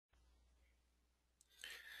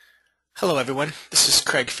Hello everyone, this is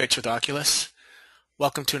Craig Fitch with Oculus.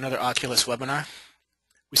 Welcome to another Oculus webinar.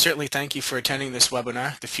 We certainly thank you for attending this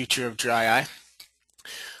webinar, The Future of Dry Eye.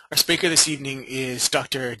 Our speaker this evening is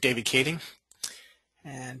Dr. David Kading.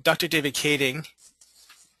 And Dr. David Kading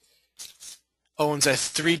owns a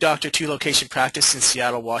 3-doctor, 2-location practice in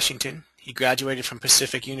Seattle, Washington. He graduated from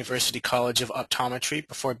Pacific University College of Optometry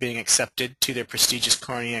before being accepted to their prestigious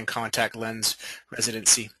cornea and contact lens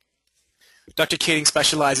residency. Dr. Kading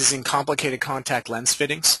specializes in complicated contact lens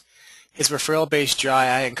fittings. His referral-based dry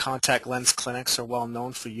eye and contact lens clinics are well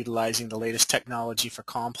known for utilizing the latest technology for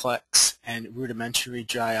complex and rudimentary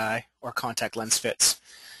dry eye or contact lens fits.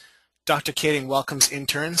 Dr. Kading welcomes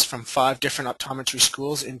interns from 5 different optometry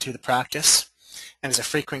schools into the practice and is a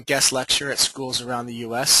frequent guest lecturer at schools around the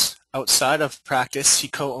U.S. Outside of practice, he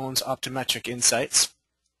co-owns Optometric Insights,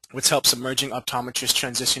 which helps emerging optometrists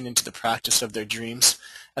transition into the practice of their dreams,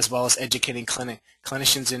 as well as educating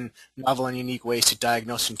clinicians in novel and unique ways to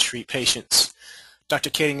diagnose and treat patients. Dr.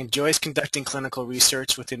 Kading enjoys conducting clinical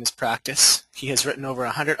research within his practice. He has written over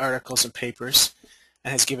 100 articles and papers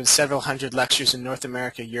and has given several hundred lectures in North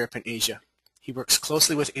America, Europe, and Asia. He works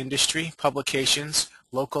closely with industry, publications,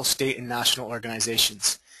 local, state, and national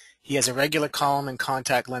organizations. He has a regular column in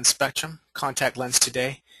Contact Lens Spectrum, Contact Lens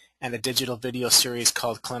Today, and a digital video series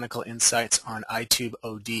called Clinical Insights on iTube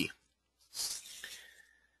OD.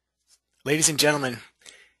 Ladies and gentlemen,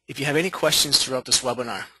 if you have any questions throughout this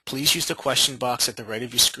webinar, please use the question box at the right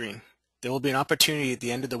of your screen. There will be an opportunity at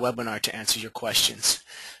the end of the webinar to answer your questions.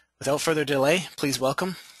 Without further delay, please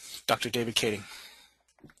welcome Dr. David Kading.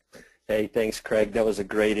 Hey, thanks, Craig. That was a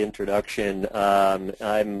great introduction.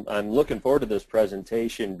 I'm looking forward to this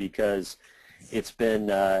presentation because it's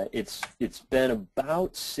been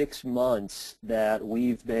about 6 months that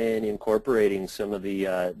we've been incorporating some of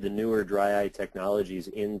the newer dry eye technologies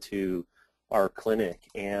into our clinic,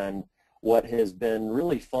 and what has been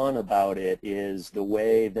really fun about it is the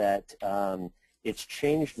way that it's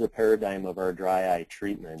changed the paradigm of our dry eye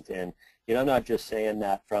treatment. And I'm not just saying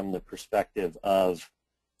that from the perspective of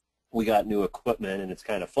we got new equipment and it's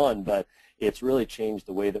kind of fun, but it's really changed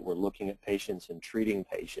the way that we're looking at patients and treating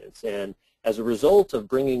patients. And as a result of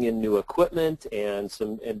bringing in new equipment and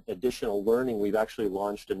some additional learning, we've actually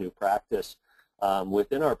launched a new practice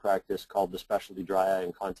within our practice called the Specialty Dry Eye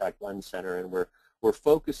and Contact Lens Center, and we're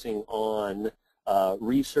focusing on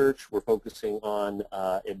research, we're focusing on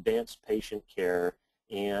advanced patient care,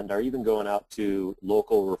 and are even going out to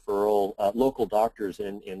local doctors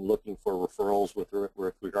and looking for referrals with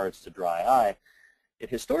regards to dry eye. And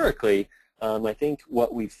historically, I think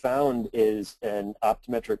what we've found is an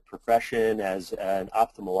optometric profession as an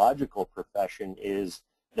ophthalmological profession is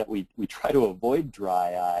that we try to avoid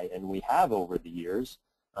dry eye, and we have over the years.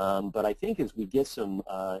 But I think as we get some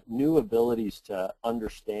new abilities to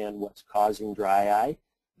understand what's causing dry eye,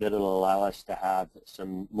 that it'll allow us to have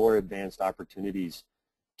some more advanced opportunities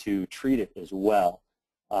to treat it as well.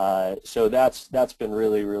 So that's been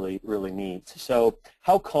really, really, really neat. So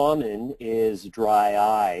how common is dry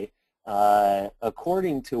eye?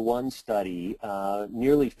 According to one study,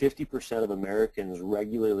 nearly 50% of Americans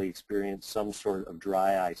regularly experience some sort of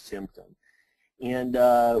dry eye symptom. And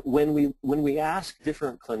when we ask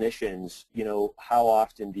different clinicians, how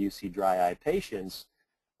often do you see dry eye patients?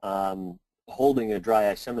 Holding a dry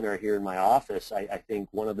eye seminar here in my office, I think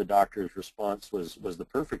one of the doctor's response was the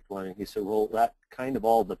perfect one. And he said, well, that kind of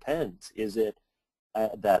all depends. Is it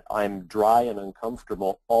that I'm dry and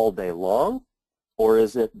uncomfortable all day long? Or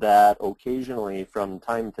is it that occasionally from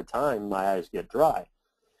time to time my eyes get dry?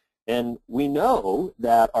 And we know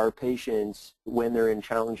that our patients, when they're in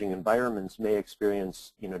challenging environments, may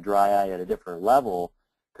experience dry eye at a different level,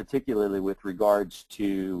 particularly with regards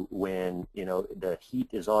to when the heat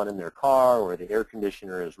is on in their car or the air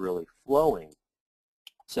conditioner is really flowing.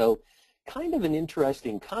 So kind of an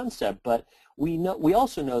interesting concept, but we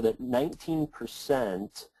also know that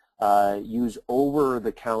 19% use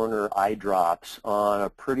over-the-counter eye drops on a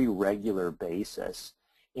pretty regular basis.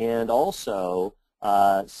 And also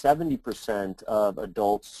 70% of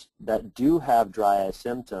adults that do have dry eye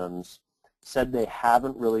symptoms said they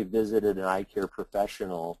haven't really visited an eye care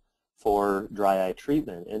professional for dry eye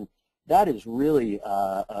treatment. And that is really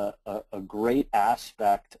a great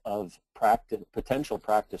aspect of potential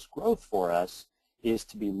practice growth for us, is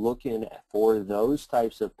to be looking for those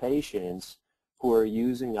types of patients who are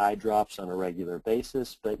using eye drops on a regular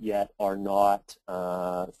basis but yet are not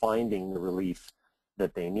finding the relief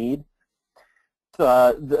that they need.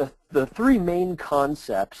 The 3 main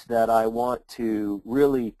concepts that I want to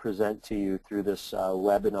really present to you through this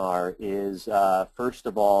webinar is, first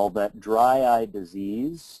of all, that dry eye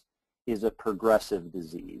disease is a progressive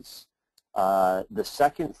disease. The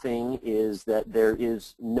second thing is that there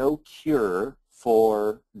is no cure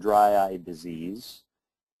for dry eye disease.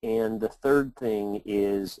 And the third thing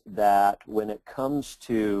is that when it comes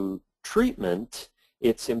to treatment,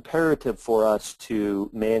 it's imperative for us to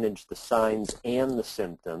manage the signs and the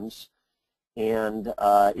symptoms. And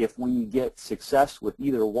if we get success with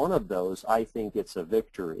either one of those, I think it's a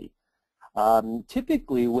victory.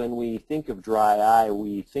 Typically, when we think of dry eye,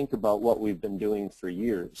 we think about what we've been doing for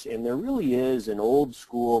years. And there really is an old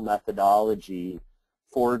school methodology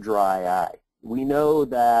for dry eye. We know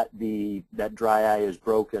that that dry eye is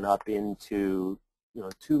broken up into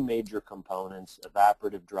two major components: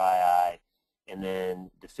 evaporative dry eye and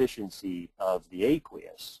then deficiency of the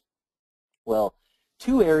aqueous. Well,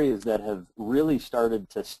 two areas that have really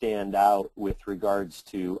started to stand out with regards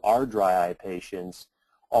to our dry eye patients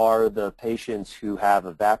are the patients who have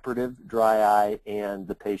evaporative dry eye and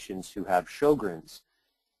the patients who have Sjogren's.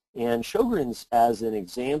 And Sjogren's, as an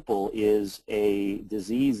example, is a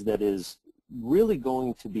disease that is really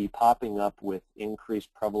going to be popping up with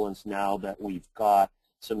increased prevalence now that we've got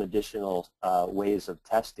some additional ways of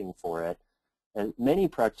testing for it. And many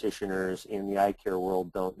practitioners in the eye care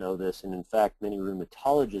world don't know this, and in fact many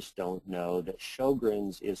rheumatologists don't know that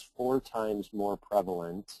Sjogren's is 4 times more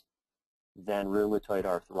prevalent than rheumatoid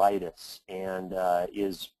arthritis, and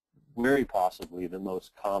is very possibly the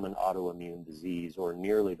most common autoimmune disease, or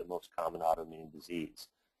nearly the most common autoimmune disease.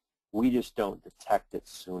 We just don't detect it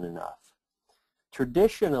soon enough.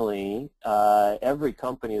 Traditionally, every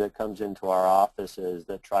company that comes into our offices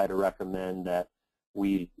that try to recommend that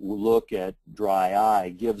we look at dry eye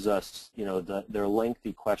gives us, their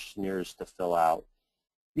lengthy questionnaires to fill out.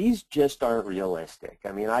 These just aren't realistic.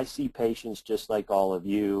 I mean, I see patients just like all of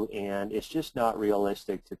you, and it's just not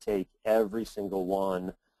realistic to take every single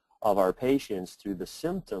one of our patients through the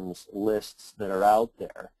symptoms lists that are out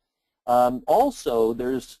there. Also,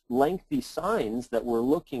 there's lengthy signs that we're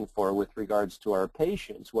looking for with regards to our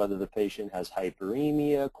patients, whether the patient has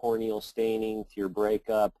hyperemia, corneal staining, tear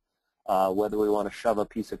breakup, whether we want to shove a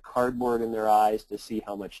piece of cardboard in their eyes to see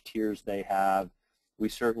how much tears they have. We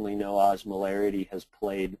certainly know osmolarity has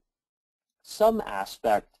played some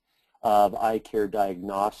aspect of eye care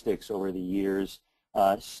diagnostics over the years.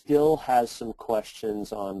 Still has some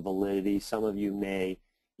questions on validity. Some of you may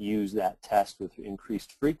use that test with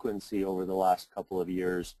increased frequency over the last couple of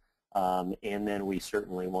years. And then we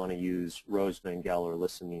certainly want to use rose-Vangel or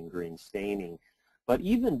lissamine green staining. But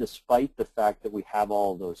even despite the fact that we have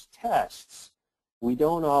all those tests, we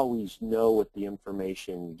don't always know what the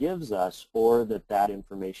information gives us, or that that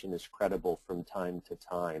information is credible from time to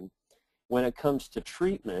time. When it comes to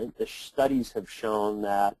treatment, the studies have shown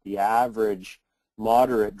that the average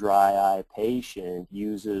moderate dry eye patient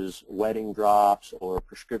uses wetting drops or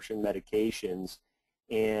prescription medications,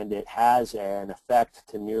 and it has an effect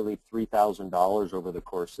to nearly $3,000 over the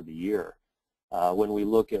course of the year. When we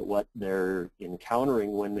look at what they're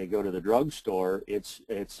encountering when they go to the drugstore, it's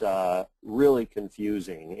really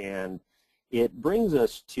confusing, and it brings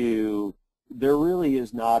us to, there really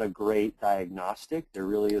is not a great diagnostic, there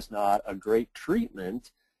really is not a great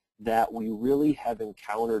treatment that we really have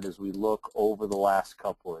encountered as we look over the last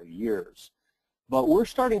couple of years. But we're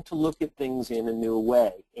starting to look at things in a new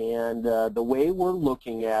way, and the way we're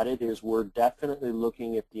looking at it is we're definitely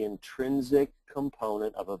looking at the intrinsic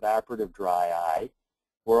component of evaporative dry eye.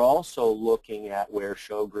 We're also looking at where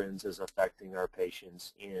Sjogren's is affecting our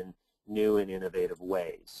patients in new and innovative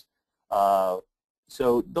ways.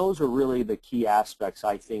 So those are really the key aspects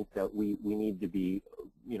I think that we need to be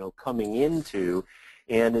coming into.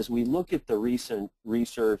 And as we look at the recent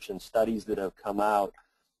research and studies that have come out,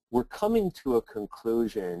 we're coming to a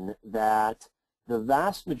conclusion that the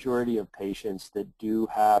vast majority of patients that do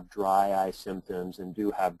have dry eye symptoms and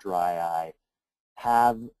do have dry eye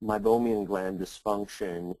have meibomian gland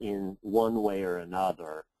dysfunction in one way or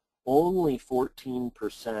another. Only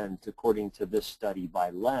 14%, according to this study by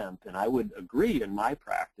LEMP, and I would agree in my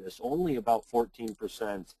practice, only about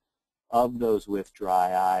 14% of those with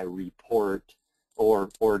dry eye report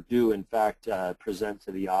or do in fact present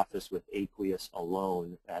to the office with aqueous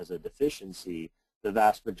alone as a deficiency, the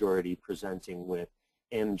vast majority presenting with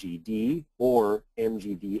MGD or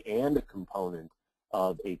MGD and a component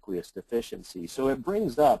of aqueous deficiency. So it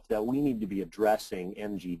brings up that we need to be addressing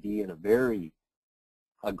MGD in a very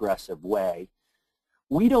aggressive way.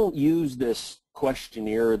 We don't use this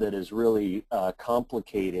questionnaire that is really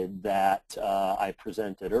complicated that I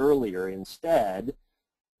presented earlier. Instead,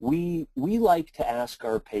 we like to ask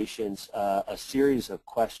our patients a series of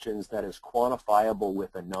questions that is quantifiable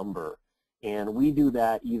with a number. And we do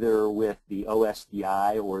that either with the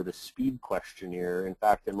OSDI or the speed questionnaire. In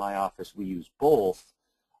fact, in my office, we use both.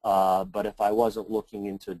 But if I wasn't looking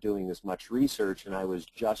into doing as much research and I was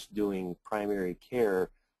just doing primary care,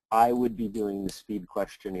 I would be doing the speed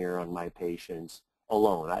questionnaire on my patients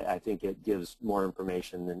alone. I think it gives more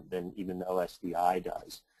information than even the OSDI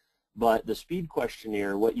does. But the speed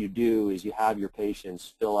questionnaire, what you do is you have your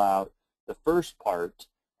patients fill out the first part,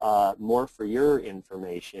 more for your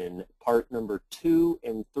information. Part number 2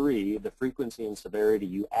 and 3, the frequency and severity,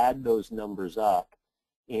 you add those numbers up,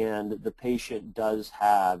 and the patient does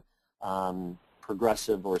have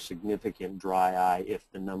progressive or significant dry eye if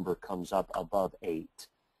the number comes up above 8.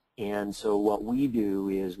 And so what we do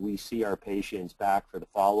is we see our patients back for the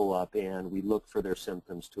follow-up and we look for their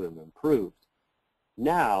symptoms to have improved.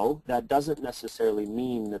 Now, that doesn't necessarily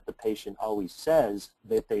mean that the patient always says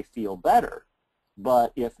that they feel better.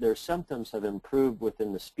 But if their symptoms have improved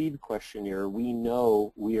within the speed questionnaire, we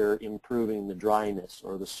know we are improving the dryness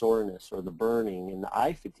or the soreness or the burning and the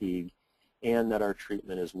eye fatigue, and that our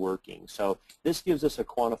treatment is working. So this gives us a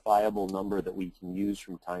quantifiable number that we can use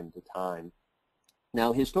from time to time.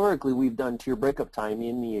 Now, historically, we've done tear breakup time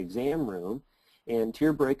in the exam room, and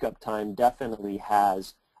tear breakup time definitely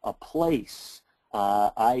has a place.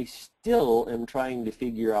 I still am trying to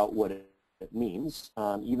figure out what it means.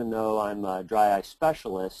 Even though I'm a dry eye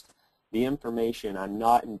specialist, the information, I'm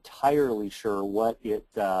not entirely sure what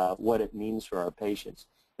it means for our patients.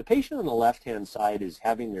 The patient on the left-hand side is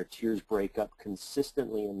having their tears break up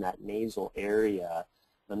consistently in that nasal area,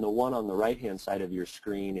 and the one on the right-hand side of your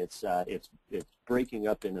screen, it's breaking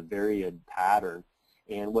up in a varied pattern.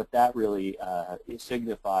 And what that really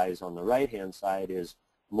signifies on the right-hand side is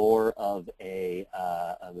more of a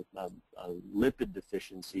lipid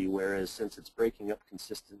deficiency, whereas since it's breaking up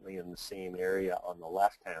consistently in the same area on the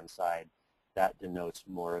left-hand side, that denotes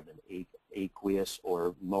more of an aqueous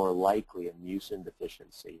or more likely a mucin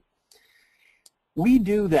deficiency. We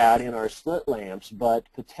do that in our slit lamps,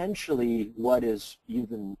 but potentially what is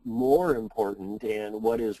even more important and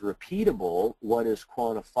what is repeatable, what is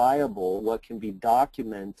quantifiable, what can be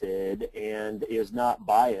documented and is not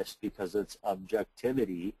biased because it's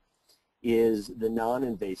objectivity, is the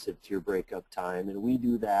non-invasive tear breakup time. And we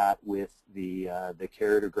do that with the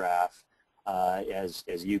Keratograph,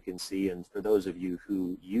 as you can see. And for those of you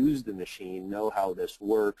who use the machine know how this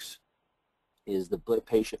works, is the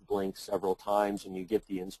patient blinks several times and you get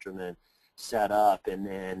the instrument set up, and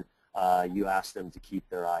then you ask them to keep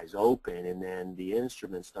their eyes open, and then the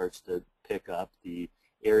instrument starts to pick up the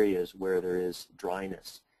areas where there is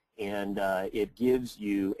dryness. And it gives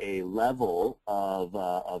you a level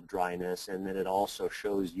of dryness, and then it also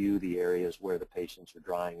shows you the areas where the patients are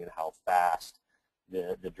drying and how fast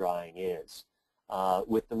the drying is.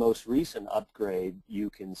 With the most recent upgrade,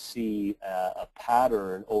 you can see a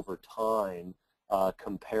pattern over time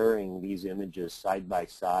comparing these images side by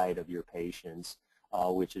side of your patients,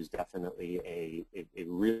 which is definitely a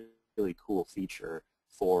really cool feature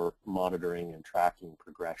for monitoring and tracking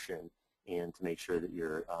progression, and to make sure that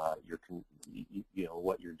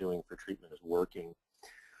what you're doing for treatment is working.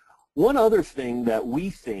 One other thing that we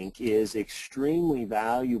think is extremely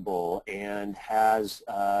valuable and has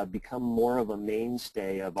become more of a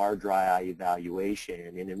mainstay of our dry eye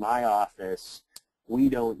evaluation, and in my office we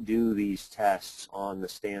don't do these tests on the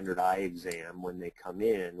standard eye exam when they come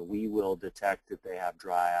in. We will detect that they have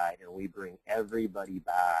dry eye and we bring everybody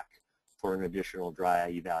back for an additional dry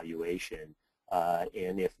eye evaluation.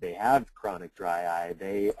 And if they have chronic dry eye,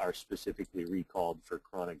 they are specifically recalled for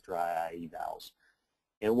chronic dry eye evals.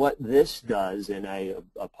 And what this does, and I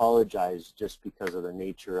apologize just because of the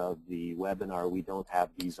nature of the webinar, we don't have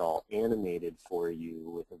these all animated for you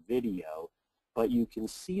with a video, but you can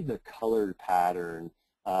see the colored pattern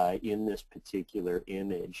in this particular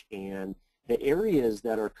image. And the areas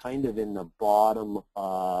that are kind of in the bottom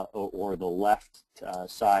or the left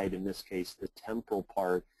side, in this case the temporal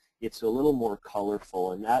part, it's a little more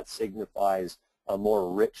colorful, and that signifies a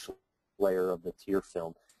more rich layer of the tear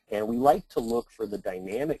film. And we like to look for the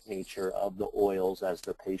dynamic nature of the oils as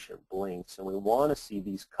the patient blinks, and we want to see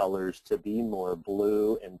these colors to be more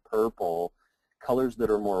blue and purple. Colors that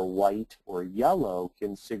are more white or yellow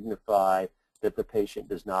can signify that the patient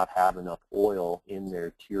does not have enough oil in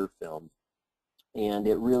their tear film. And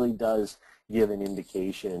it really does give an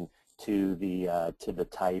indication to the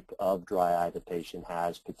type of dry eye the patient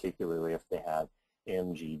has, particularly if they have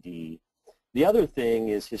MGD. The other thing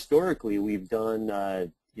is, historically we've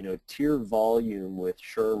done tear volume with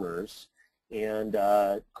Schirmers, and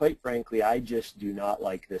quite frankly I just do not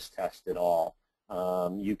like this test at all.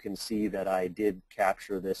 You can see that I did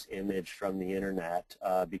capture this image from the internet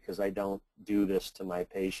because I don't do this to my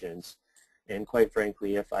patients. And quite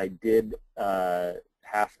frankly, if I did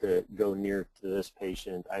have to go near to this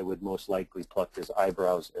patient, I would most likely pluck his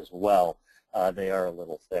eyebrows as well. They are a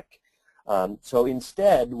little thick. So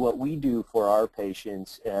instead, what we do for our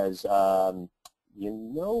patients is, you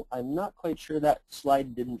know, I'm not quite sure, that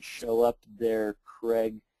slide didn't show up there,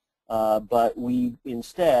 Craig. But we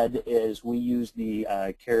instead is we use the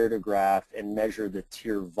Keratograph and measure the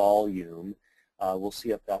tear volume. We'll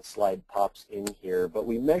see if that slide pops in here. But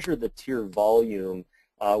we measure the tear volume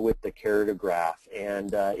with the Keratograph,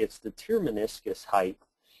 and it's the tear meniscus height.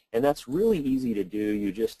 And that's really easy to do.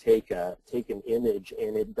 You just take an image,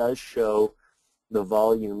 and it does show the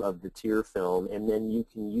volume of the tear film, and then you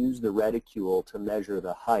can use the reticule to measure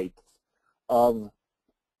the height of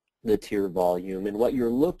the tear volume. And what you're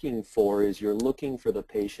looking for is you're looking for the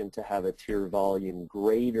patient to have a tear volume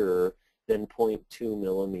greater than 0.2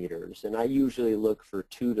 millimeters. And I usually look for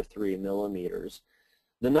 2 to 3 millimeters.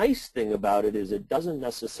 The nice thing about it is it doesn't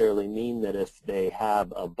necessarily mean that if they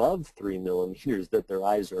have above 3 millimeters that their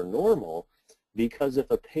eyes are normal, because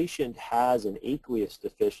if a patient has an aqueous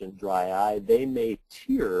deficient dry eye, they may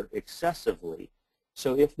tear excessively.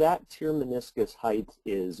 So if that tear meniscus height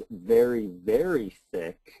is very, very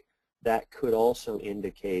thick, that could also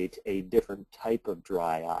indicate a different type of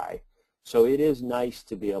dry eye. So it is nice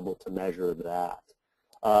to be able to measure that.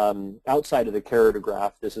 Outside of the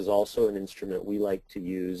Keratograph, this is also an instrument we like to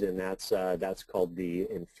use, and that's called the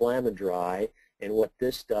Inflammadry. And what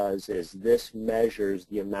this does is this measures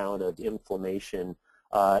the amount of inflammation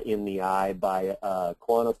in the eye by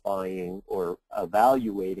quantifying or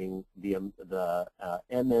evaluating the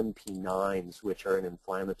MMP9s, which are an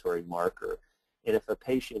inflammatory marker. And if a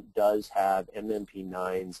patient does have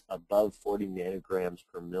MMP9s above 40 nanograms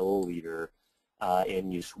per milliliter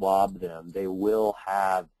and you swab them, they will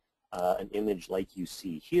have an image like you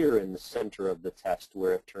see here in the center of the test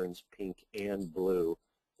where it turns pink and blue.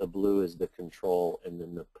 The blue is the control, and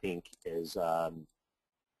then the pink is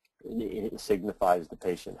it signifies the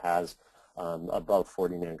patient has above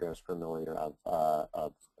 40 nanograms per milliliter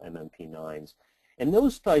of MMP9s. And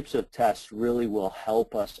those types of tests really will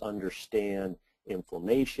help us understand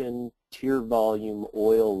inflammation, tear volume,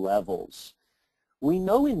 oil levels. We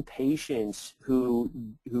know in patients who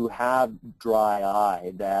have dry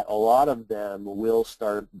eye that a lot of them will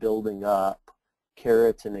start building up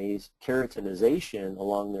keratinization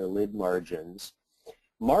along their lid margins.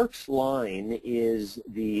 Mark's line is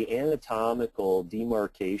the anatomical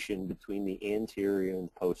demarcation between the anterior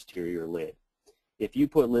and posterior lid. If you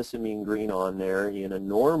put lissamine green on there in a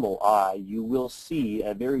normal eye, you will see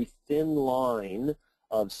a very thin line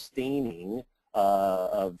of staining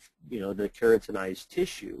of the keratinized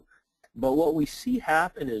tissue. But what we see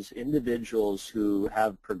happen is individuals who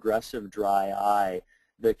have progressive dry eye,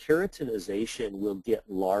 the keratinization will get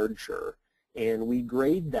larger, and we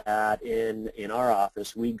grade that in our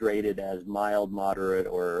office. We grade it as mild, moderate,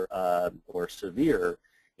 or severe.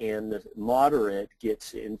 And the moderate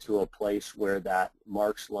gets into a place where that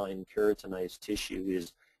Mark's line keratinized tissue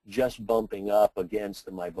is just bumping up against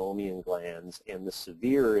the meibomian glands, and the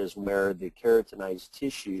severe is where the keratinized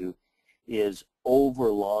tissue is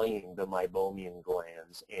overlying the meibomian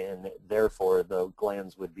glands, and therefore the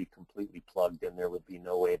glands would be completely plugged and there would be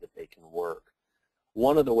no way that they can work.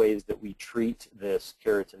 One of the ways that we treat this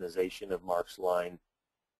keratinization of Mark's line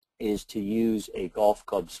is to use a golf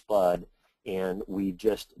club spud, and we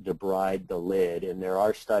just debride the lid, and there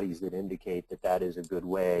are studies that indicate that that is a good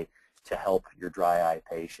way to help your dry eye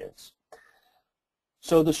patients.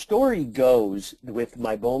 So the story goes with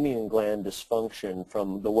meibomian gland dysfunction,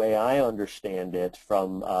 from the way I understand it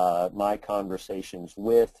from my conversations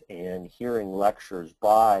with and hearing lectures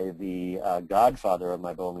by the godfather of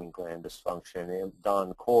meibomian gland dysfunction,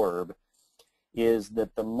 Don Korb, is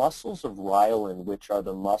that the muscles of Ryland, which are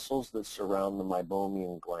the muscles that surround the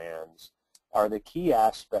meibomian glands, are the key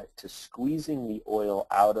aspect to squeezing the oil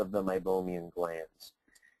out of the meibomian glands.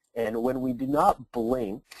 And when we do not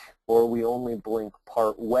blink, or we only blink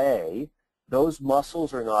part way, those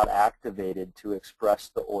muscles are not activated to express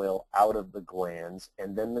the oil out of the glands,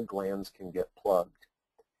 and then the glands can get plugged.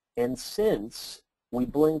 And since we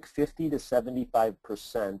blink 50 to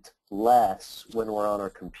 75% less when we're on our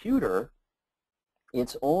computer,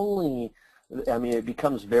 it's only, it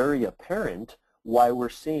becomes very apparent why we're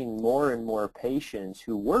seeing more and more patients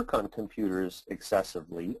who work on computers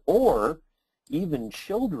excessively, or even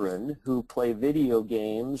children who play video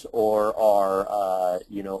games or are,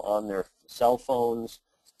 on their cell phones,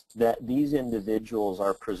 that these individuals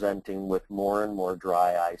are presenting with more and more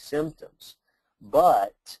dry eye symptoms.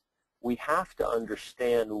 but we have to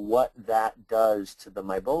understand what that does to the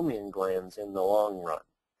meibomian glands in the long run.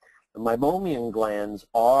 The meibomian glands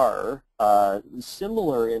are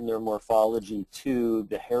similar in their morphology to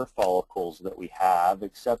the hair follicles that we have,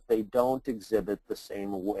 except they don't exhibit the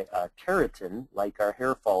same way, keratin like our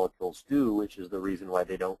hair follicles do, which is the reason why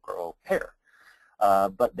they don't grow hair.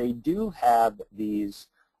 But they do have these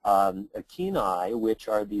acini, which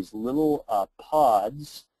are these little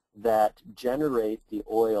pods that generate the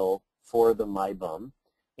oil for the meibum,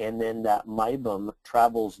 and then that meibum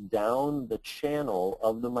travels down the channel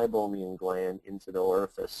of the meibomian gland into the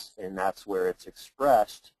orifice, and that's where it's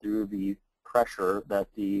expressed through the pressure that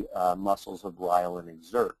the muscles of Rylan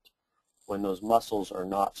exert. When those muscles are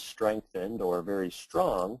not strengthened or very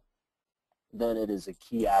strong, then it is a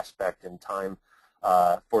key aspect in time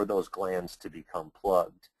for those glands to become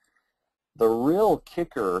plugged. The real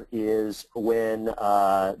kicker is when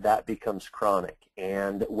that becomes chronic,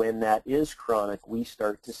 and when that is chronic, we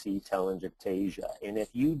start to see telangiectasia. And if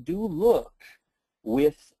you do look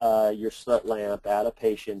with your slit lamp at a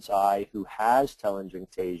patient's eye who has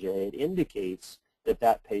telangiectasia, it indicates that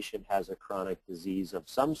that patient has a chronic disease of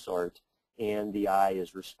some sort, and the eye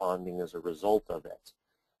is responding as a result of it.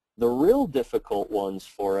 The real difficult ones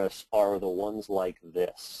for us are the ones like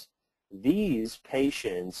this. These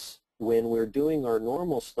patients, when we're doing our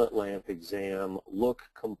normal slit lamp exam, look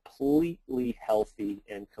completely healthy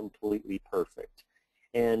and completely perfect.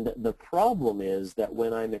 And the problem is that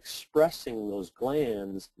when I'm expressing those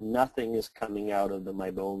glands, nothing is coming out of the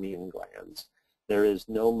meibomian glands. There is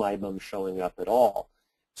no meibum showing up at all.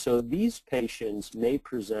 So these patients may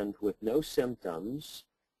present with no symptoms,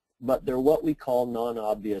 but they're what we call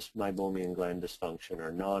non-obvious meibomian gland dysfunction,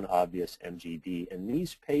 or non-obvious MGD. And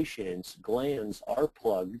these patients' glands are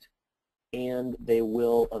plugged, and they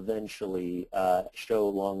will eventually show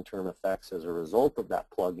long-term effects as a result of that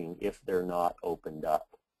plugging if they're not opened up.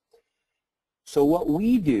 So what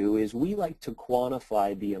we do is we like to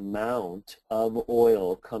quantify the amount of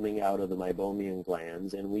oil coming out of the meibomian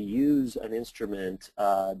glands, and we use an instrument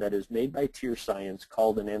that is made by Tier Science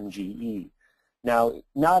called an MGE. Now,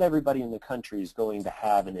 not everybody in the country is going to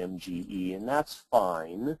have an MGE, and that's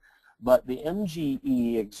fine, but the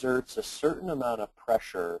MGE exerts a certain amount of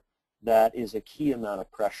pressure that is a key amount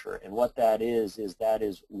of pressure. And what that is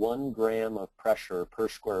 1 gram of pressure per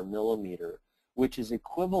square millimeter, which is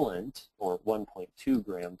equivalent, or 1.2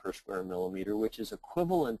 gram per square millimeter, which is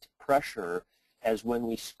equivalent pressure as when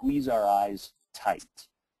we squeeze our eyes tight.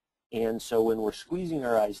 And so when we're squeezing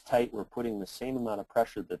our eyes tight, we're putting the same amount of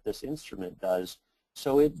pressure that this instrument does.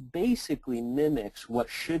 So it basically mimics what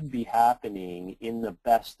should be happening in the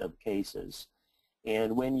best of cases.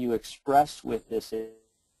 And when you express with this,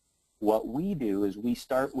 what we do is we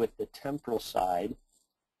start with the temporal side,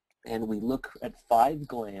 and we look at 5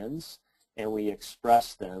 glands, and we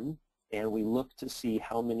express them, and we look to see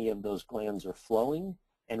how many of those glands are flowing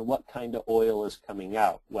and what kind of oil is coming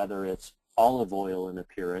out, whether it's olive oil in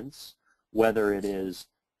appearance, whether it is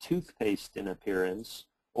toothpaste in appearance,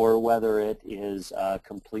 or whether it is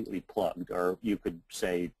completely plugged, or you could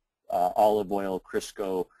say olive oil,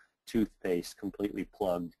 Crisco toothpaste completely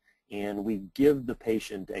plugged. And we give the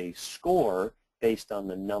patient a score based on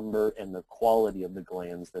the number and the quality of the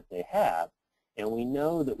glands that they have. And we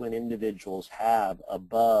know that when individuals have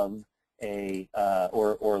above a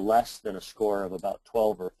or less than a score of about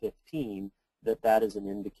 12 or 15, that is an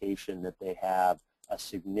indication that they have a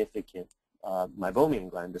significant meibomian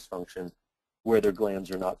gland dysfunction where their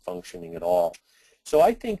glands are not functioning at all. So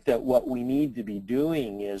I think that what we need to be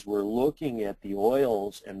doing is we're looking at the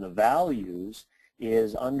oils and the values,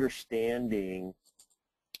 is understanding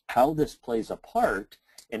how this plays a part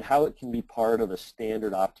and how it can be part of a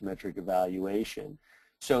standard optometric evaluation.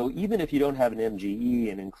 So even if you don't have an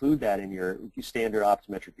MGE and include that in your standard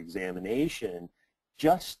optometric examination,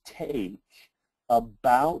 just take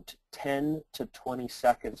about 10 to 20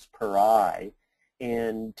 seconds per eye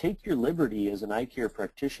and take your liberty as an eye care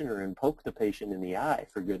practitioner and poke the patient in the eye,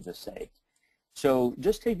 for goodness sake. So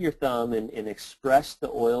just take your thumb and express the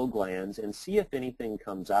oil glands and see if anything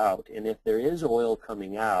comes out. And if there is oil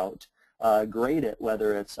coming out, grade it,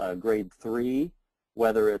 whether it's a grade 3,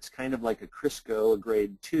 whether it's kind of like a Crisco, a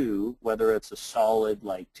grade 2, whether it's a solid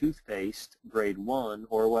like toothpaste, grade 1,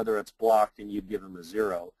 or whether it's blocked and you'd give them a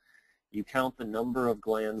 0. You count the number of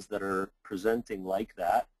glands that are presenting like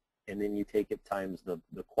that, and then you take it times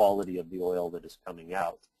the quality of the oil that is coming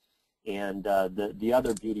out. And the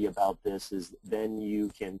other beauty about this is then you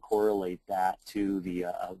can correlate that to the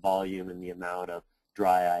volume and the amount of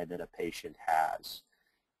dry eye that a patient has.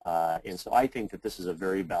 And so I think that this is a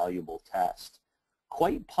very valuable test.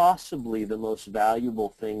 quite possibly the most valuable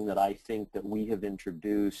thing that I think that we have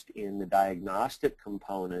introduced in the diagnostic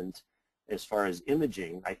component as far as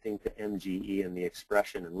imaging. I think the MGE and the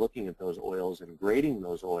expression and looking at those oils and grading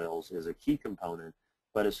those oils is a key component.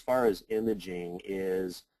 But as far as imaging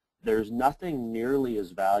is, there's nothing nearly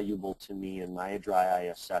as valuable to me in my dry eye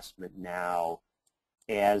assessment now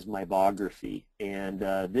as mybography. And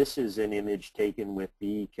this is an image taken with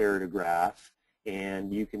the Keratograph.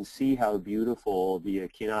 And you can see how beautiful the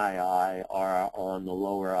echini are on the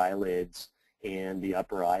lower eyelids and the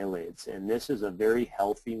upper eyelids. And this is a very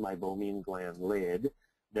healthy meibomian gland lid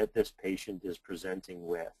that this patient is presenting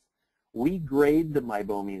with. We grade the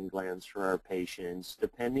meibomian glands for our patients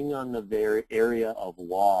depending on the area of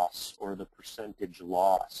loss or the percentage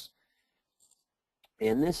loss.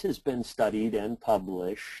 And this has been studied and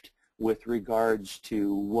published with regards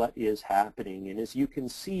to what is happening. And as you can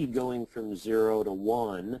see, going from 0 to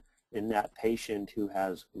 1 in that patient who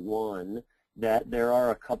has 1, that there are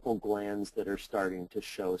a couple glands that are starting to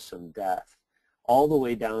show some death, all the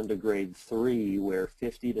way down to grade 3 where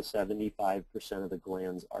 50 to 75% of the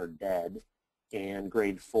glands are dead, and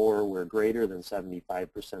grade 4 where greater than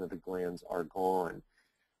 75% of the glands are gone.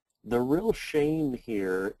 The real shame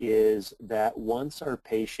here is that once our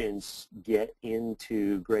patients get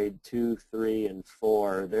into grade 2, 3, and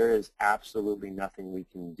 4, there is absolutely nothing we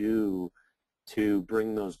can do to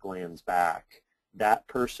bring those glands back. That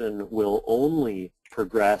person will only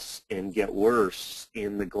progress and get worse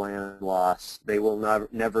in the gland loss. They will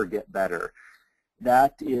never get better.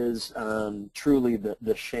 That is truly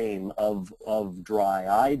the shame of dry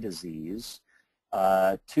eye disease.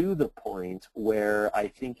 To the point where I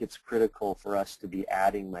think it's critical for us to be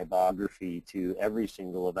adding mybography to every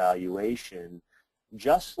single evaluation,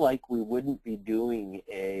 just like we wouldn't be doing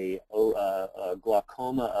a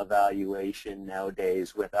glaucoma evaluation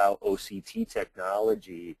nowadays without OCT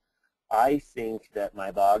technology. I think that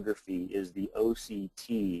mybography is the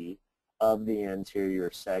OCT of the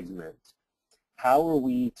anterior segment. How are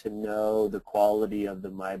we to know the quality of the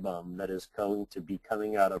meibum that is going to be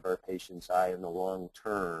coming out of our patient's eye in the long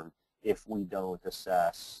term if we don't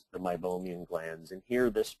assess the meibomian glands? And here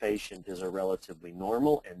this patient is a relatively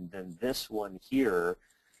normal, and then this one here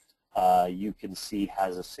you can see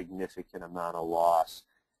has a significant amount of loss.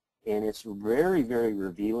 And it's very, very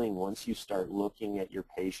revealing once you start looking at your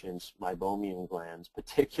patient's meibomian glands,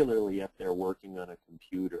 particularly if they're working on a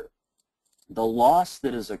computer. The loss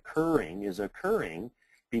that is occurring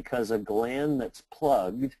because a gland that's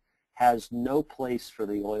plugged has no place for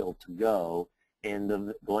the oil to go, and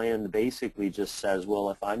the gland basically just says, well,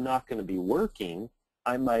 if I'm not going to be working,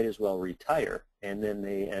 I might as well retire. And then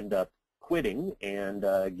they end up quitting and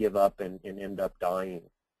give up and end up dying.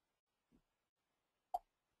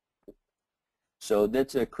 So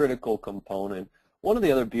that's a critical component. One of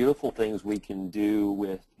the other beautiful things we can do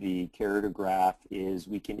with the Keratograph is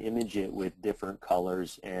we can image it with different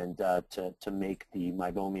colors and to make the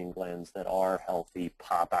meibomian glands that are healthy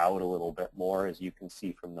pop out a little bit more, as you can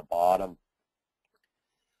see from the bottom.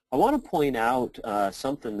 I want to point out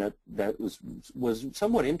something that was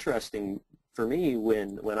somewhat interesting for me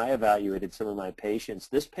when I evaluated some of my patients.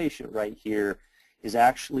 This patient right here is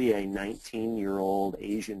actually a 19-year-old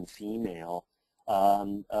Asian female.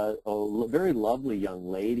 A very lovely young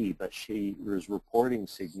lady, but she was reporting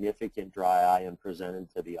significant dry eye and presented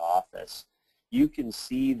to the office. You can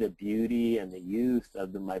see the beauty and the youth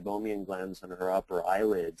of the meibomian glands on her upper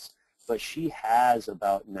eyelids, but she has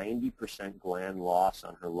about 90% gland loss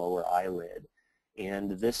on her lower eyelid.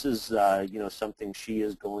 And this is something she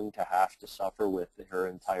is going to have to suffer with her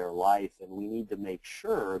entire life, and we need to make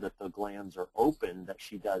sure that the glands are open that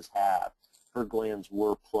she does have. Her glands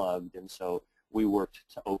were plugged, and so we worked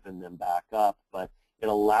to open them back up, but it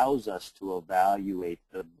allows us to evaluate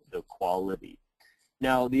the quality.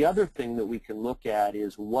 Now, the other thing that we can look at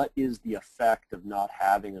is what is the effect of not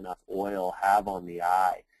having enough oil have on the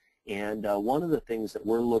eye. And one of the things that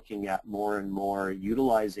we're looking at more and more,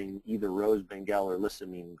 utilizing either rose bengal or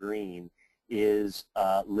lissamine green, is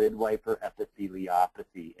lid wiper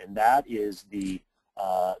epitheliopathy, and that is the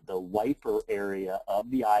wiper area of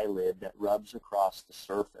the eyelid that rubs across the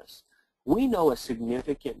surface. We know a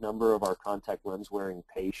significant number of our contact lens wearing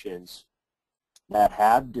patients that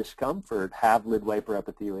have discomfort have lid wiper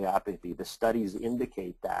epitheliopathy. The studies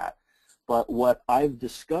indicate that. But what I've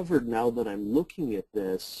discovered now that I'm looking at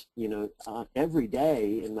this, every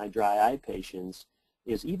day in my dry eye patients,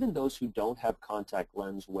 is even those who don't have contact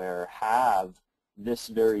lens wear have this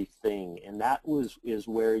very thing. And that is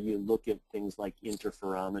where you look at things like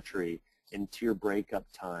interferometry and tear breakup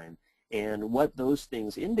time. And what those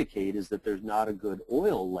things indicate is that there's not a good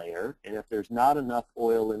oil layer, and if there's not enough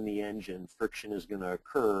oil in the engine, friction is going to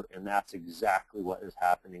occur, and that's exactly what is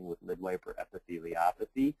happening with lid wiper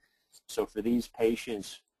epitheliopathy. So for these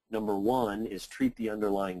patients, number one is treat the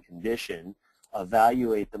underlying condition,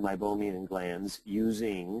 evaluate the meibomian glands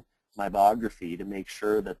using meibography to make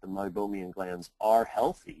sure that the meibomian glands are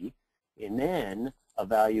healthy, and then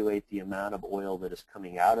evaluate the amount of oil that is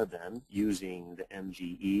coming out of them using the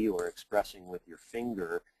MGE or expressing with your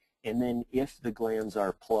finger. And then if the glands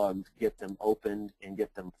are plugged, get them opened and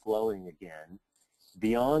get them flowing again.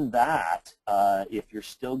 Beyond that, if you're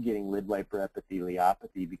still getting lid wiper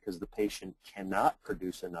epitheliopathy because the patient cannot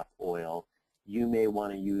produce enough oil, you may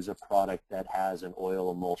want to use a product that has an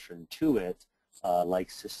oil emulsion to it, like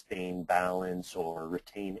Sustain Balance or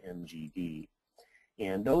Retain MGD.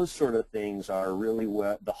 And those sort of things are really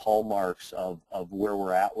the hallmarks of where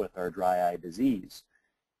we're at with our dry eye disease.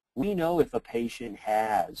 We know if a patient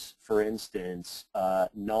has, for instance,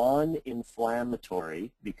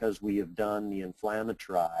 non-inflammatory, because we have done the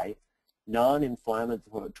inflammatory,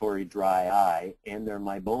 non-inflammatory dry eye, and their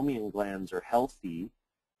meibomian glands are healthy,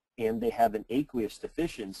 and they have an aqueous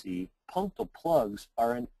deficiency, punctal plugs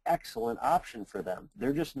are an excellent option for them.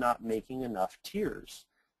 They're just not making enough tears.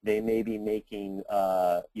 They may be making,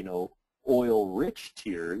 oil-rich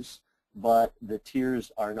tears, but the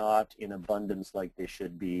tears are not in abundance like they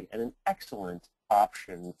should be, and an excellent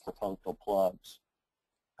option for punctal plugs.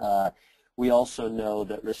 We also know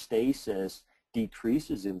that Restasis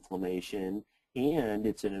decreases inflammation, and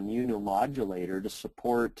it's an immunomodulator to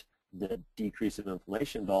support the decrease of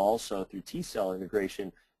inflammation, but also through T-cell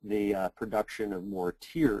integration, the production of more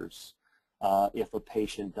tears. If a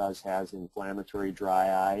patient has inflammatory dry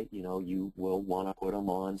eye, you will want to put them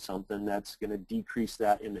on something that's going to decrease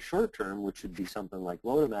that in the short term, which would be something like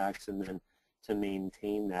Lotemax, and then to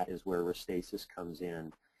maintain that is where Restasis comes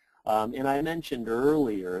in. And I mentioned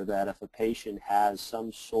earlier that if a patient has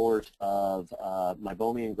some sort of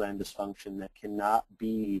meibomian gland dysfunction that cannot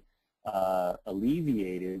be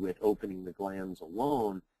alleviated with opening the glands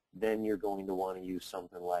alone, then you're going to want to use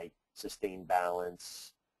something like Sustain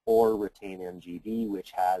Balance or Retain MGD,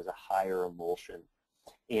 which has a higher emulsion.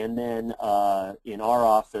 And then in our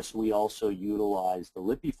office, we also utilize the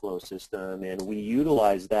LipiFlow system, and we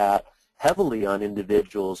utilize that heavily on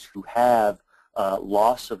individuals who have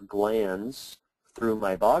loss of glands through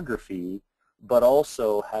meibography, but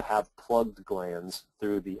also have plugged glands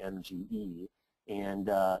through the MGE. And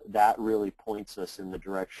that really points us in the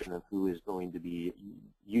direction of who is going to be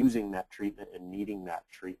using that treatment and needing that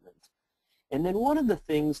treatment. And then one of the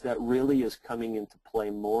things that really is coming into play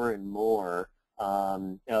more and more,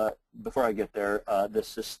 before I get there, the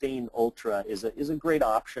Sustain Ultra is a great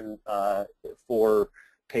option for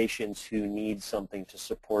patients who need something to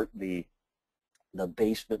support the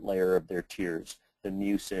basement layer of their tears, the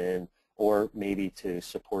mucin, or maybe to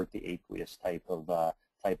support the aqueous type of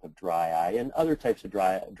dry eye. And other types of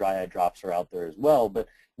dry eye drops are out there as well, but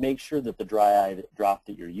make sure that the dry eye drop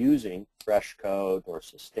that you're using, Fresh Coat or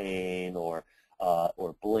Sustain or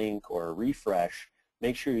Blink or Refresh,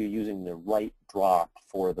 make sure you're using the right drop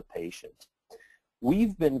for the patient.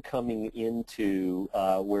 We've been coming into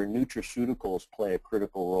where nutraceuticals play a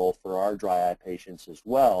critical role for our dry eye patients as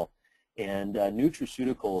well, and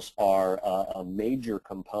nutraceuticals are a major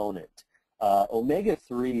component.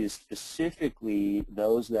 Omega-3s, specifically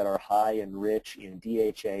those that are high and rich in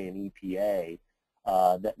DHA and EPA,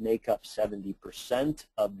 that make up 70%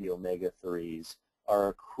 of the omega-3s, are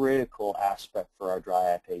a critical aspect for our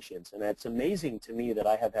dry eye patients. And it's amazing to me that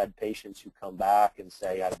I have had patients who come back and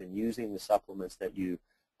say, I've been using the supplements that you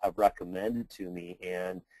have recommended to me,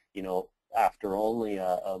 and after only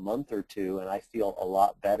a month or two, and I feel a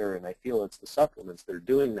lot better, and I feel it's the supplements that are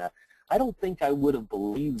doing that. I don't think I would have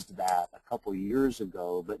believed that a couple years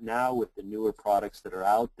ago, but now with the newer products that are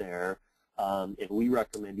out there, and we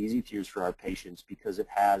recommend Easy Tears for our patients because it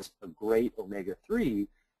has a great omega-3,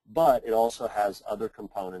 but it also has other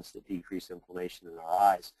components that decrease inflammation in our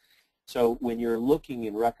eyes. So when you're looking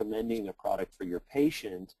and recommending a product for your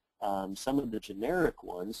patient, some of the generic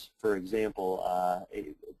ones, for example,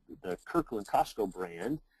 the Kirkland Costco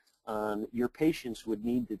brand, your patients would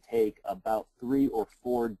need to take about 3 or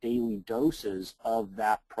 4 daily doses of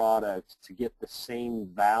that product to get the same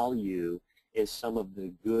value as some of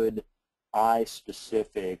the good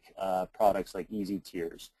eye-specific products like Easy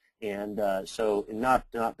Tears. And so not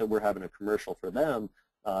that we're having a commercial for them,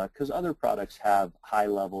 because other products have high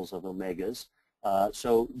levels of omegas.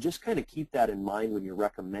 So just kind of keep that in mind when you're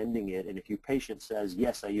recommending it. And if your patient says,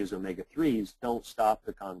 yes, I use omega-3s, don't stop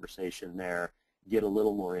the conversation there. Get a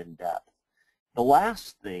little more in depth. The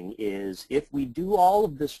last thing is, if we do all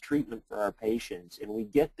of this treatment for our patients and we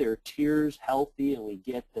get their tears healthy and we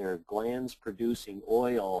get their glands producing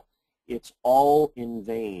oil, it's all in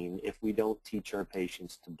vain if we don't teach our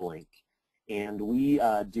patients to blink. And we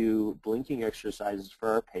do blinking exercises for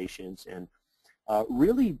our patients and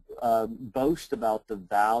really boast about the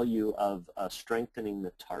value of strengthening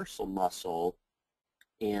the tarsal muscle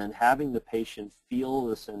and having the patient feel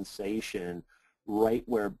the sensation right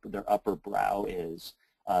where their upper brow is.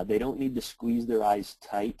 They don't need to squeeze their eyes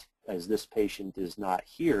tight, as this patient is not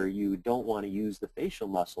here. You don't want to use the facial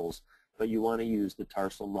muscles, but you want to use the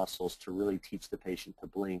tarsal muscles to really teach the patient to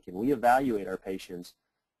blink. And we evaluate our patients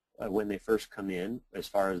when they first come in as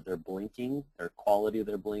far as their blinking, their quality of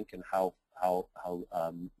their blink, and how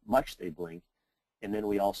much they blink. And then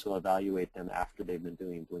we also evaluate them after they've been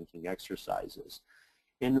doing blinking exercises.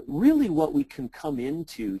 And really what we can come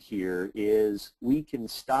into here is we can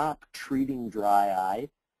stop treating dry eye,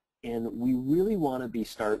 and we really want to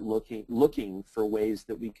start looking for ways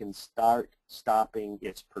that we can start stopping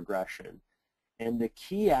its progression. And the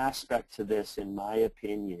key aspect to this, in my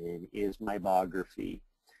opinion, is meibography.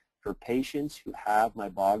 For patients who have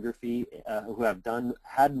meibography, who have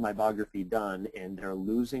had meibography done and they're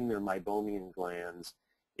losing their meibomian glands,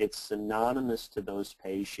 it's synonymous to those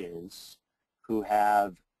patients who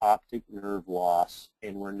have optic nerve loss,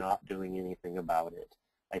 and we're not doing anything about it.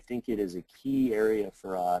 I think it is a key area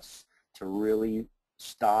for us to really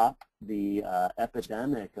stop the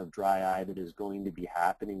epidemic of dry eye that is going to be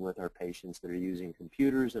happening with our patients that are using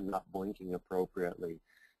computers and not blinking appropriately.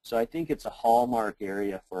 So I think it's a hallmark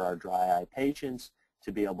area for our dry eye patients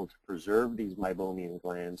to be able to preserve these meibomian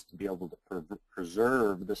glands, to be able to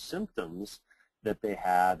preserve the symptoms that they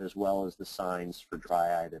have as well as the signs for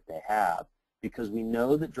dry eye that they have. Because we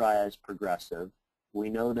know that dry eye is progressive,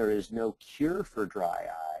 we know there is no cure for dry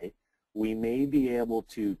eye, we may be able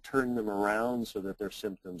to turn them around so that their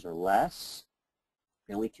symptoms are less,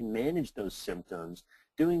 and we can manage those symptoms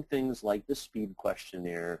doing things like the speed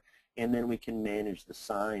questionnaire, and then we can manage the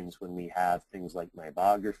signs when we have things like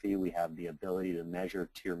meibography. We have the ability to measure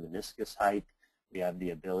tear meniscus height, we have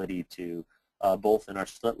the ability to both in our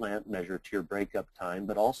slit lamp measure tear breakup time,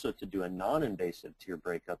 but also to do a non-invasive tear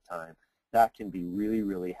breakup time. That can be really,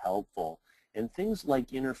 really helpful. And things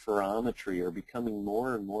like interferometry are becoming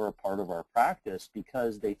more and more a part of our practice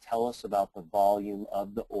because they tell us about the volume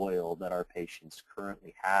of the oil that our patients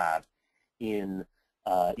currently have in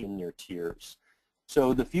their tears.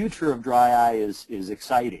 So the future of dry eye is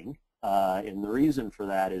exciting, and the reason for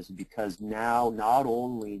that is because now not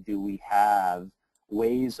only do we have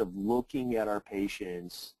ways of looking at our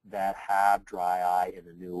patients that have dry eye in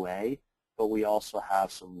a new way, but we also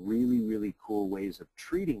have some really, really cool ways of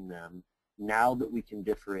treating them now that we can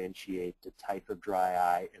differentiate the type of dry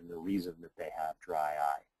eye and the reason that they have dry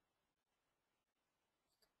eye.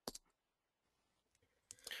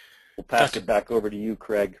 We'll pass it back over to you,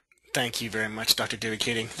 Craig. Thank you very much, Dr.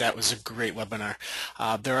 Kading. That was a great webinar.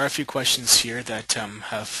 There are a few questions here that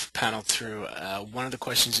have paneled through. One of the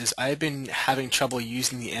questions is, I've been having trouble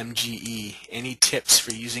using the MGE. Any tips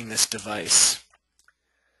for using this device?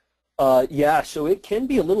 Yeah, so it can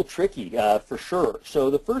be a little tricky for sure. So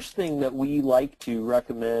the first thing that we like to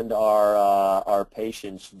recommend our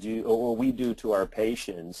patients do, or we do to our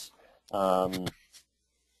patients,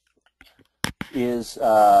 is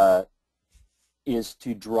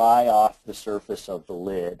to dry off the surface of the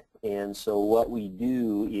lid. And so what we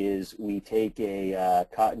do is we take a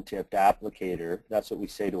cotton-tipped applicator, that's what we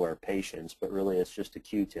say to our patients, but really it's just a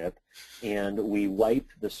Q-tip, and we wipe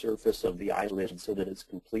the surface of the eyelid so that it's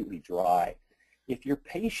completely dry. If your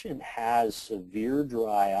patient has severe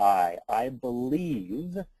dry eye, I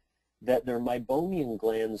believe that their meibomian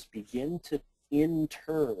glands begin to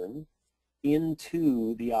intern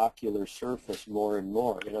into the ocular surface more and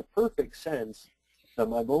more. In a perfect sense, the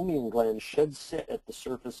meibomian gland should sit at the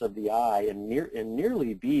surface of the eye and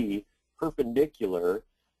nearly be perpendicular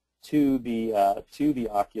to the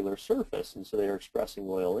ocular surface, and so they are expressing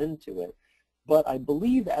oil into it. But I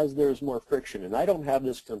believe as there's more friction, and I don't have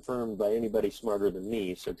this confirmed by anybody smarter than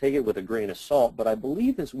me, so take it with a grain of salt, but I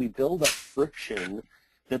believe as we build up friction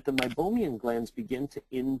that the meibomian glands begin to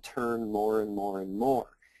intern more and more and more.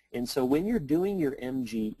 And so when you're doing your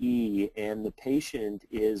MGE and the patient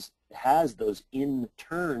has those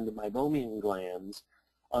interned meibomian glands,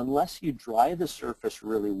 unless you dry the surface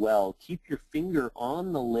really well, keep your finger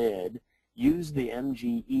on the lid, use the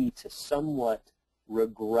MGE to somewhat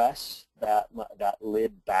regress that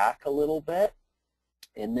lid back a little bit,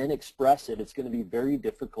 and then express it, it's going to be very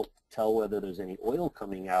difficult to tell whether there's any oil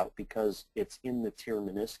coming out because it's in the tear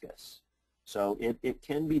meniscus. So it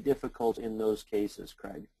can be difficult in those cases,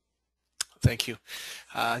 Craig. Thank you.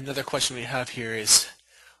 Another question we have here is,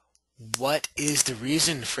 what is the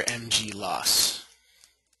reason for MG loss?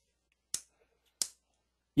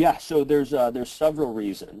 Yeah, so there's several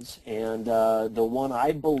reasons, and the one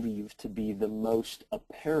I believe to be the most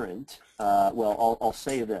apparent, well, I'll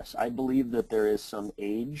say this. I believe that there is some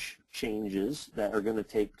age changes that are going to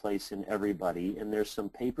take place in everybody, and there's some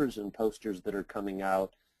papers and posters that are coming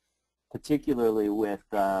out, particularly with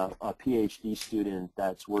a PhD student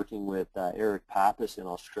that's working with Eric Pappas in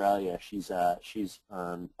Australia. She's a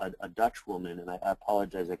Dutch woman, and I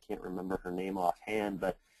apologize, I can't remember her name offhand,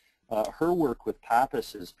 but her work with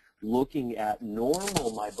Pappas is looking at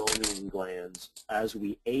normal meibomian glands as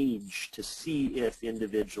we age to see if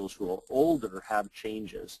individuals who are older have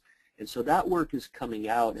changes. And so that work is coming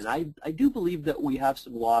out, and I do believe that we have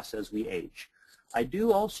some loss as we age. I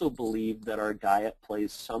do also believe that our diet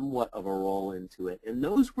plays somewhat of a role into it. And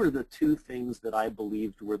those were the two things that I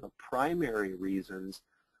believed were the primary reasons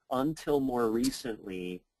until more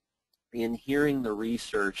recently in hearing the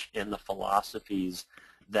research and the philosophies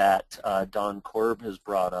that Don Korb has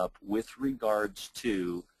brought up with regards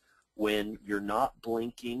to when you're not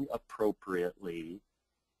blinking appropriately,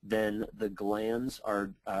 then the glands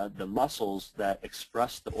are, the muscles that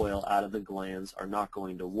express the oil out of the glands are not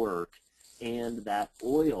going to work, and that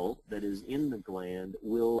oil that is in the gland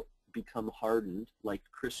will become hardened like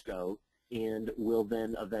Crisco and will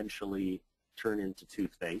then eventually turn into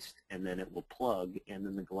toothpaste, and then it will plug, and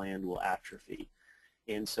then the gland will atrophy.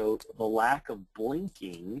 And so the lack of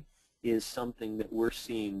blinking is something that we're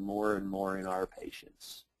seeing more and more in our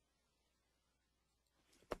patients.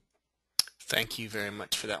 Thank you very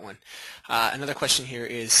much for that one. Another question here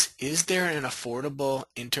is there an affordable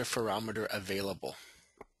interferometer available?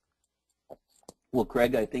 Well,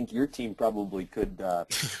 Craig, I think your team probably could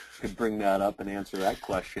bring that up and answer that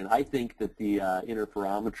question. I think that the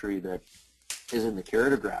interferometry that is in the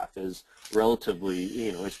Keratograph is relatively,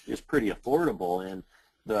 is pretty affordable, and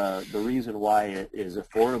the reason why it is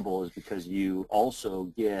affordable is because you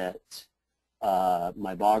also get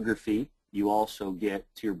meibography, you also get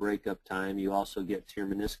to your breakup time, you also get to your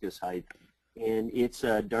meniscus height, and it's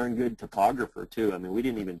a darn good topographer too. I mean, we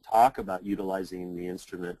didn't even talk about utilizing the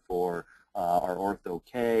instrument for our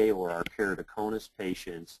ortho-K or our keratoconus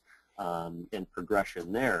patients and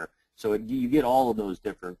progression there. So you get all of those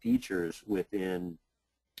different features within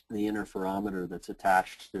the interferometer that's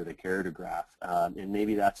attached to the Keratograph. And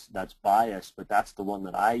maybe that's biased, but that's the one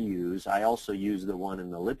that I use. I also use the one in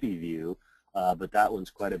the LipiView, but that one's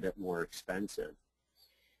quite a bit more expensive.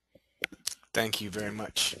 Thank you very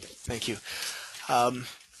much. Thank you.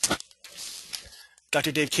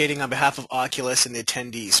 Dr. Dave Kading, on behalf of Oculus and the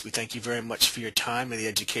attendees, we thank you very much for your time and the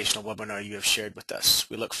educational webinar you have shared with us.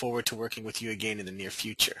 We look forward to working with you again in the near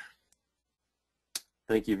future.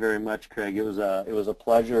 Thank you very much, Craig. It was a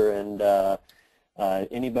pleasure, and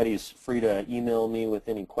anybody's free to email me with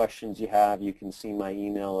any questions you have. You can see my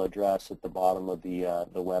email address at the bottom of the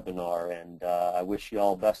webinar, and I wish you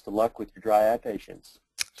all best of luck with your dry eye patients.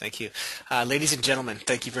 Thank you. Ladies and gentlemen,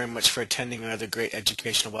 thank you very much for attending another great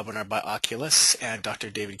educational webinar by Oculus and Dr.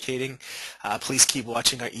 David Kading. Please keep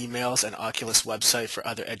watching our emails and Oculus website for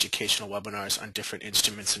other educational webinars on different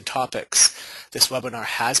instruments and topics. This webinar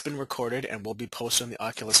has been recorded and will be posted on the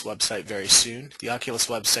Oculus website very soon. The Oculus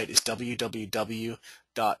website is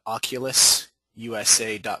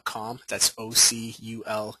www.oculususa.com. That's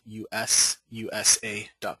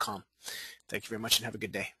OCULUSUSA.com. Thank you very much and have a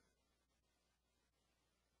good day.